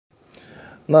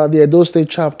Now, the Edo State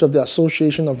Chapter of the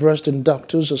Association of Resident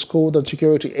Doctors has called on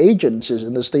security agencies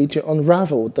in the state to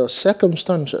unravel the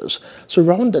circumstances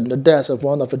surrounding the death of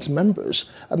one of its members,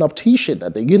 an optician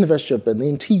at the University of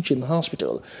Benin Teaching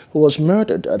Hospital, who was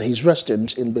murdered at his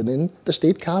residence in Benin, the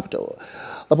state capital.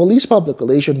 A police public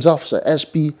relations officer,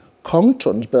 SP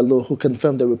Kongtons Bello, who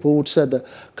confirmed the report, said the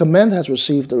command has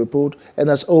received the report and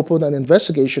has opened an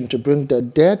investigation to bring the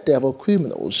daredevil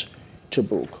criminals to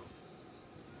book.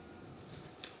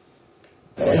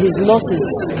 His loss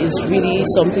is really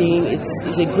something,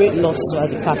 it's a great loss to our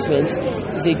department,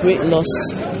 it's a great loss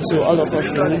to all of us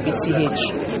in UBTH.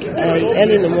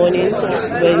 Early in the morning, we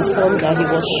were informed that he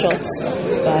was shot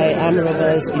by armed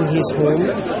robbers in his home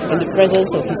in the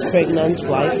presence of his pregnant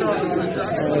wife,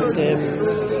 and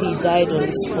he died on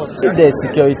the spot. If there is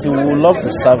security, we would love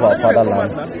to serve our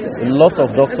fatherland. A lot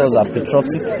of doctors are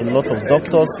patriotic, a lot of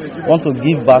doctors want to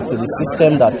give back to the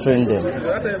system that trained them.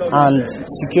 And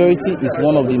security is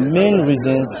one of the main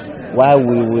reasons why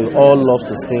we will all love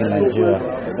to stay in Nigeria.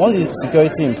 Once the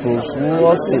security improves, we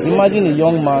will stay. Imagine a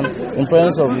young man in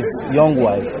presence of his young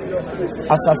wife,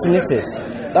 assassinated.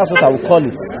 That's what I would call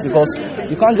it, because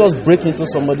you can't just break into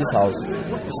somebody's house,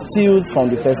 steal from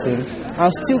the person,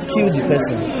 and still kill the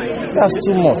person. That's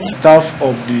too much. Staff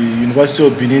of the University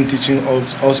of Benin Teaching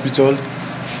Hospital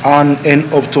and an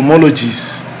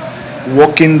ophthalmologist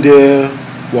working there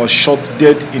was shot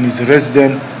dead in his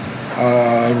residence,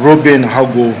 Robin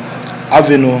Hago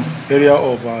Avenue, area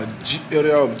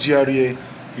of GRA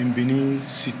in Benin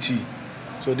City.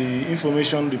 So the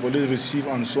information the police received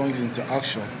and swung into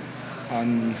action.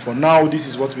 And for now, this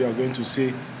is what we are going to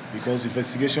say, because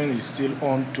investigation is still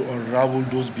on to unravel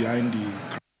those behind the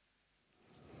crime.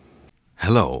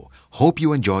 Hello, hope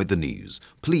you enjoyed the news.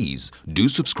 Please do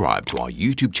subscribe to our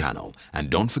YouTube channel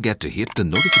and don't forget to hit the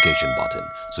notification button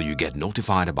so you get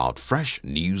notified about fresh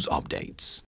news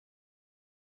updates.